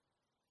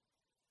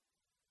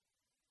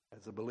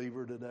 As a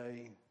believer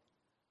today,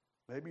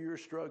 maybe you're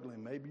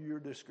struggling, maybe you're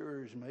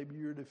discouraged, maybe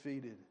you're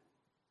defeated.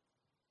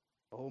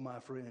 Oh, my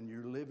friend,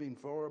 you're living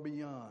far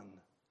beyond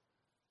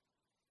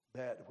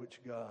that which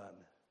God,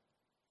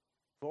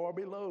 far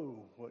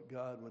below what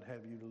God would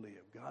have you to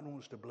live. God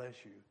wants to bless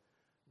you.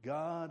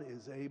 God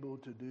is able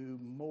to do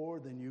more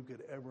than you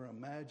could ever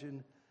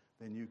imagine,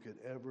 than you could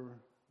ever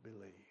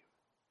believe.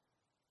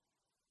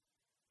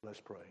 Let's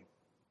pray.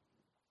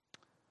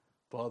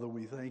 Father,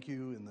 we thank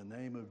you in the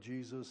name of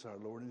Jesus, our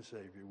Lord and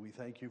Savior. We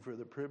thank you for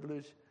the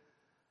privilege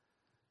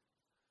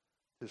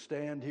to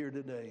stand here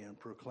today and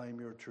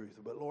proclaim your truth.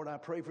 But Lord, I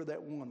pray for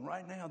that one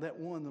right now, that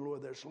one, the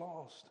Lord, that's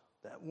lost.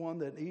 That one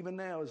that even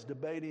now is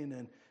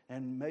debating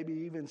and maybe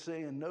even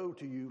saying no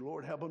to you.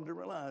 Lord, help them to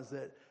realize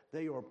that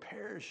they are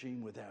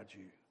perishing without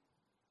you.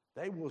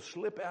 They will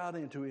slip out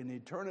into an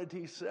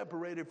eternity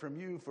separated from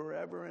you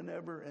forever and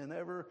ever and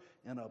ever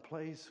in a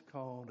place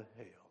called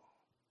hell.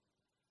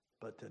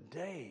 But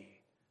today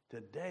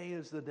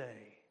is the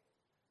day.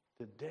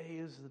 Today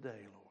is the day,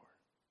 Lord,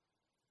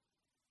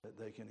 that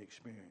they can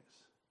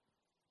experience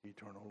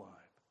eternal life.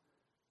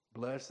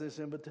 Bless this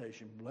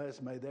invitation.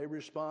 Bless, may they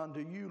respond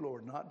to you,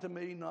 Lord, not to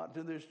me, not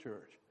to this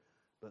church,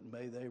 but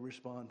may they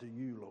respond to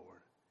you,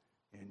 Lord,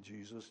 in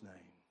Jesus' name.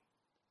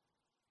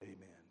 Amen.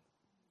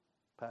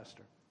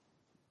 Pastor.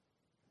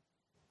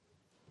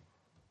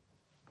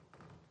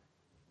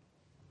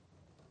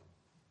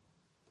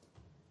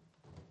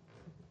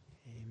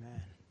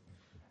 Amen.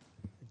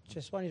 I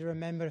just want you to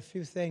remember a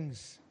few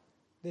things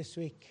this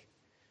week.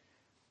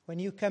 When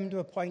you come to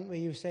a point where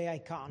you say, I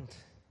can't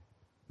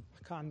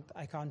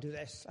do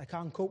this. I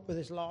can't cope with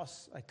this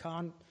loss. I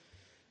can't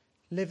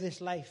live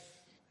this life.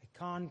 I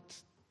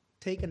can't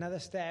take another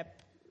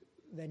step.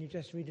 Then you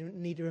just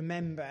need to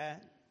remember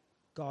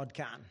God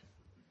can,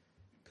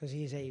 because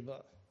he is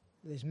able.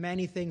 There's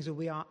many things that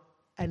we are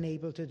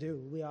unable to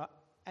do. We are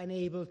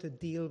unable to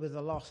deal with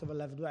the loss of a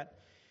loved one.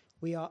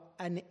 We are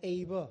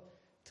unable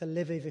to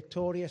live a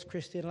victorious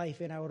Christian life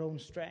in our own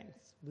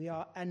strength. We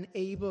are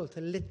unable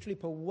to literally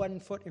put one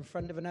foot in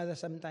front of another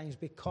sometimes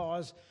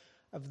because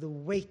of the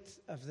weight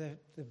of the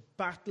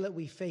battle that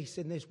we face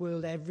in this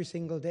world every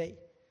single day.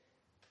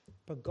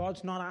 But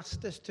God's not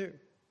asked us to.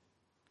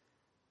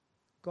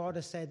 God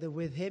has said that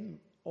with him,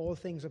 all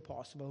things are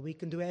possible. We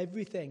can do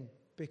everything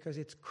because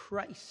it's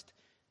Christ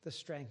that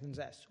strengthens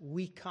us.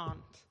 We can't,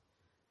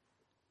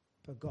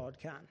 but God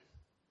can,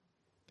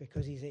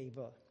 because he's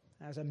able.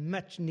 That's a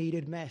much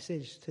needed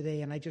message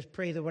today, and I just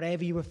pray that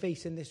whatever you are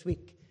facing this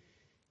week,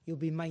 you'll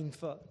be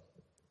mindful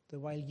that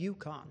while you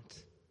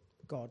can't,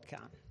 God can.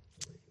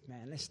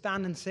 Amen. Let's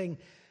stand and sing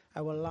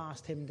our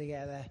last hymn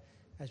together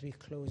as we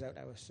close out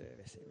our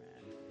service. Amen.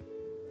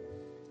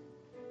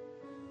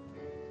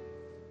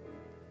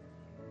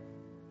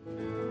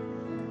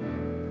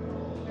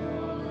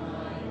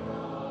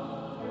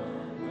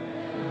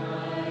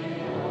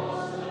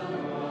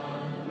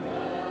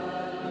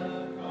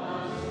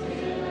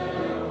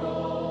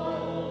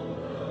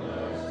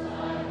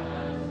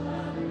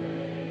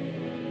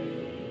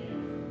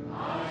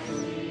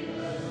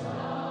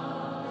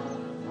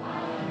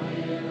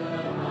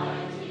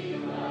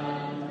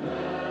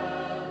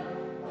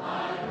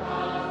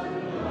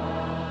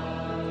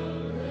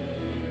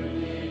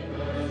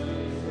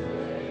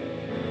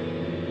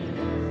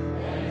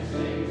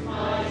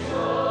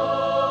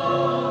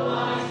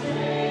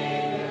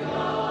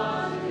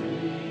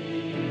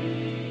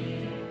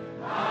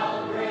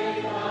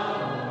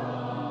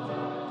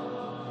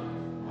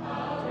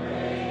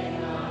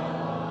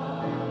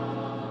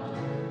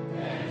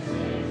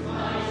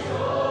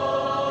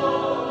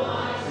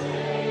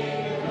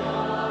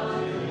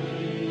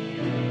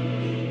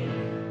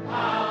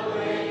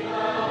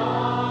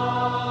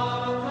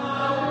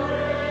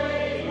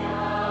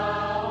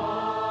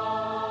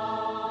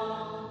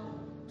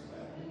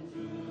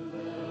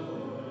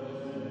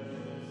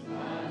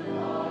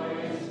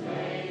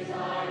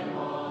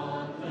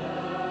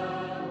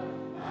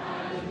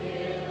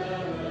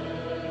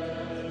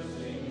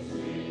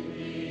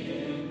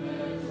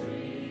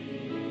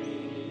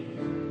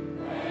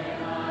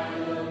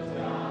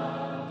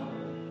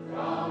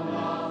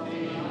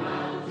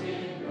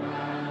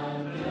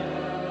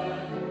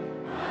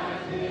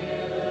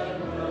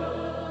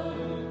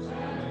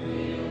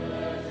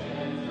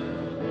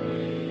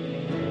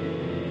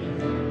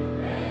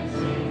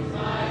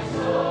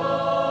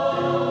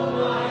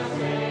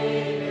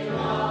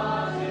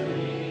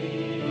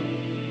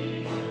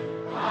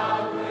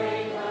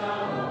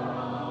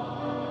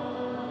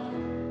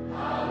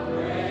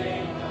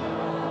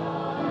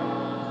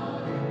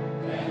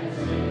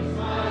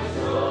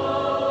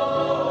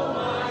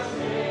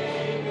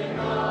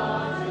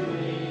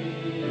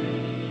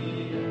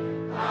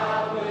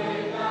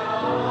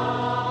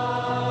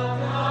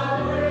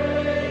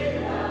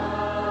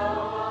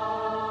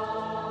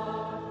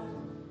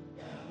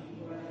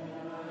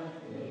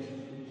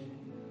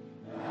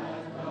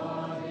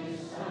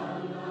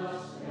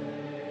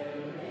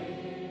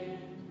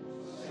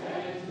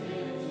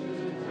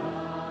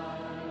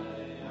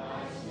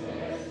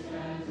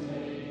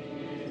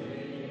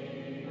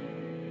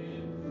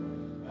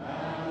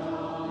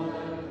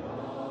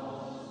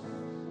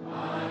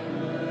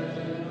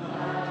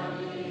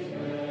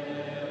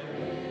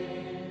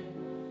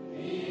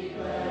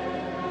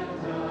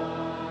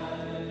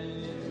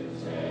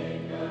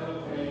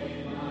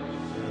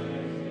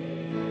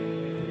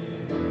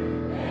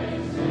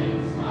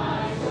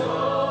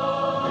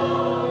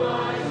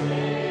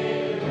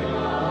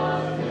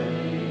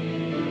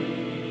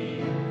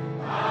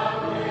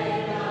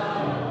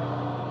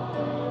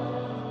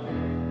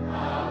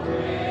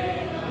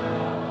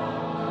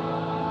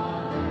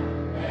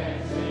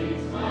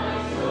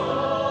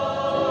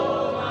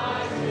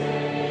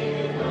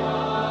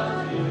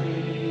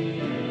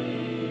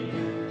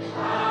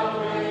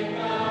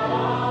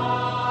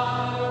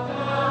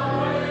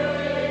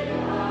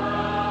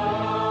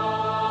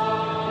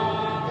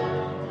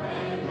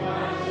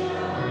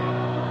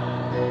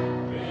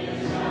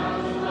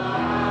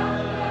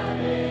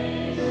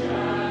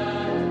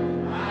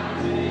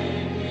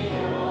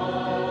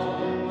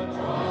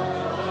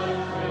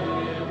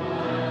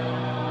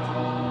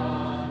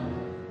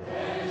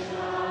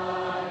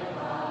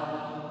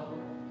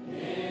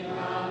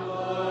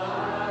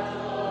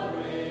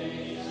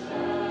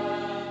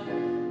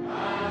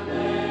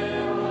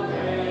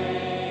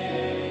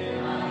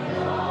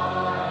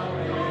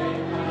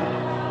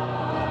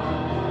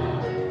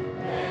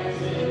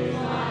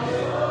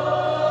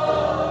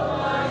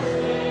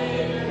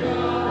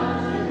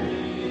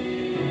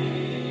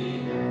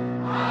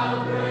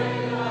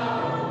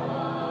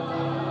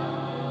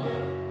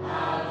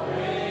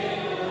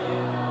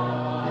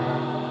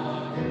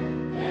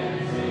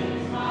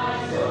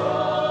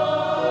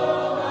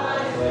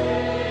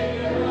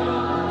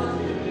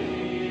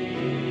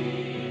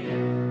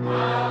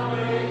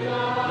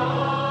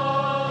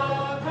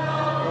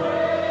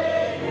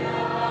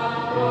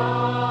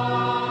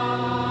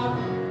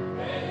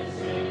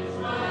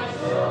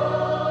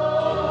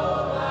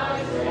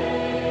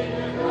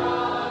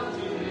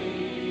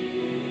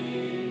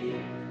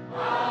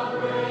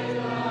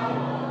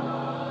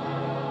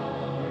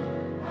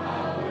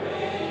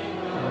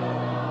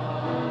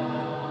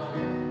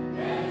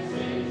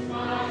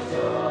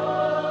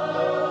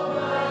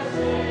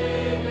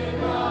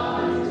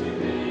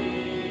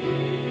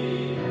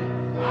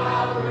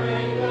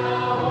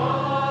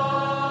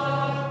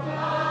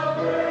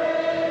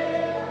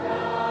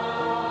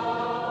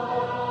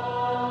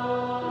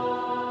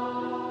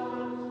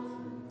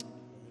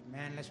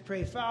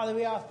 pray. Father,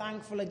 we are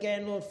thankful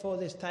again, Lord, for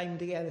this time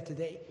together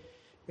today.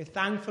 We're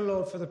thankful,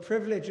 Lord, for the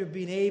privilege of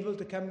being able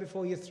to come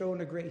before your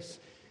throne of grace,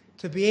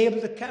 to be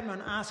able to come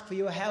and ask for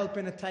your help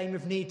in a time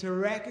of need, to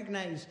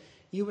recognize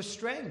your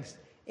strength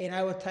in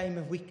our time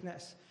of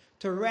weakness,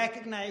 to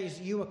recognize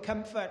your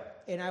comfort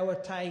in our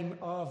time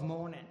of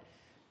mourning,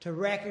 to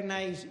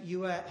recognize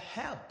your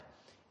help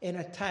in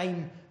a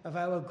time of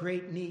our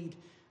great need.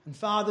 And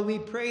Father, we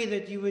pray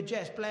that you would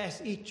just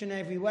bless each and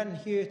every one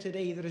here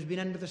today that has been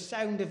under the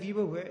sound of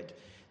your word,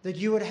 that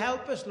you would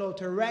help us, Lord,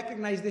 to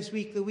recognize this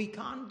week that we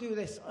can't do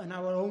this in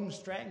our own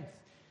strength,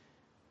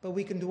 but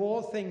we can do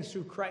all things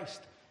through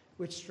Christ,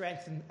 which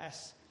strengthens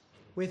us.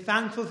 We're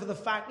thankful for the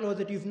fact, Lord,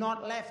 that you've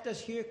not left us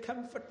here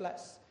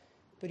comfortless,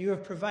 but you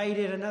have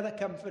provided another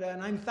comforter.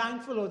 And I'm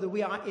thankful, Lord, that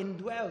we are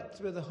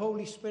indwelt with the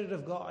Holy Spirit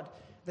of God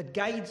that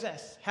guides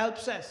us,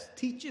 helps us,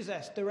 teaches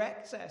us,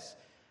 directs us,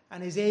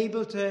 and is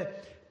able to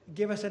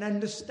give us an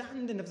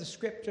understanding of the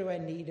Scripture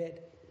when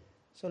needed.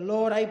 So,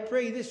 Lord, I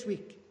pray this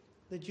week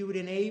that you would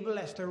enable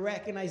us to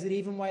recognize that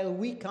even while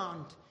we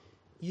can't,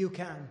 you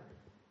can,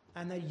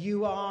 and that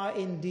you are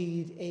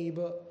indeed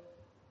able.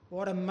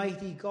 What a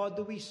mighty God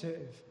that we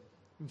serve.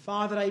 And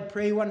Father, I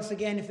pray once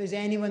again, if there's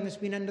anyone that's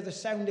been under the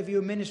sound of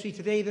your ministry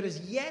today that has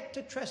yet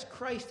to trust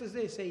Christ as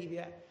their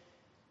Savior,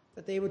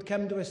 that they would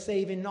come to a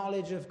saving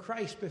knowledge of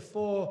Christ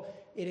before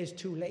it is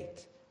too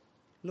late.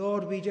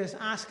 Lord, we just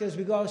ask as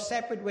we go our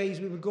separate ways,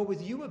 we would go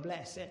with you a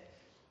blessing.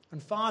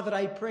 And Father,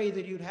 I pray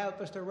that you'd help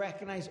us to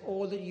recognize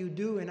all that you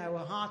do in our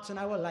hearts and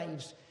our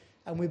lives,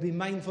 and we'll be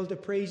mindful to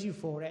praise you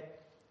for it.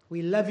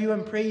 We love you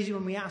and praise you,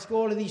 and we ask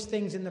all of these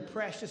things in the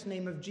precious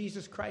name of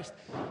Jesus Christ,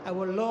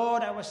 our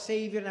Lord, our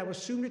Savior, and our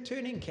soon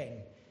returning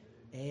King.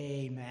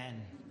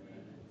 Amen.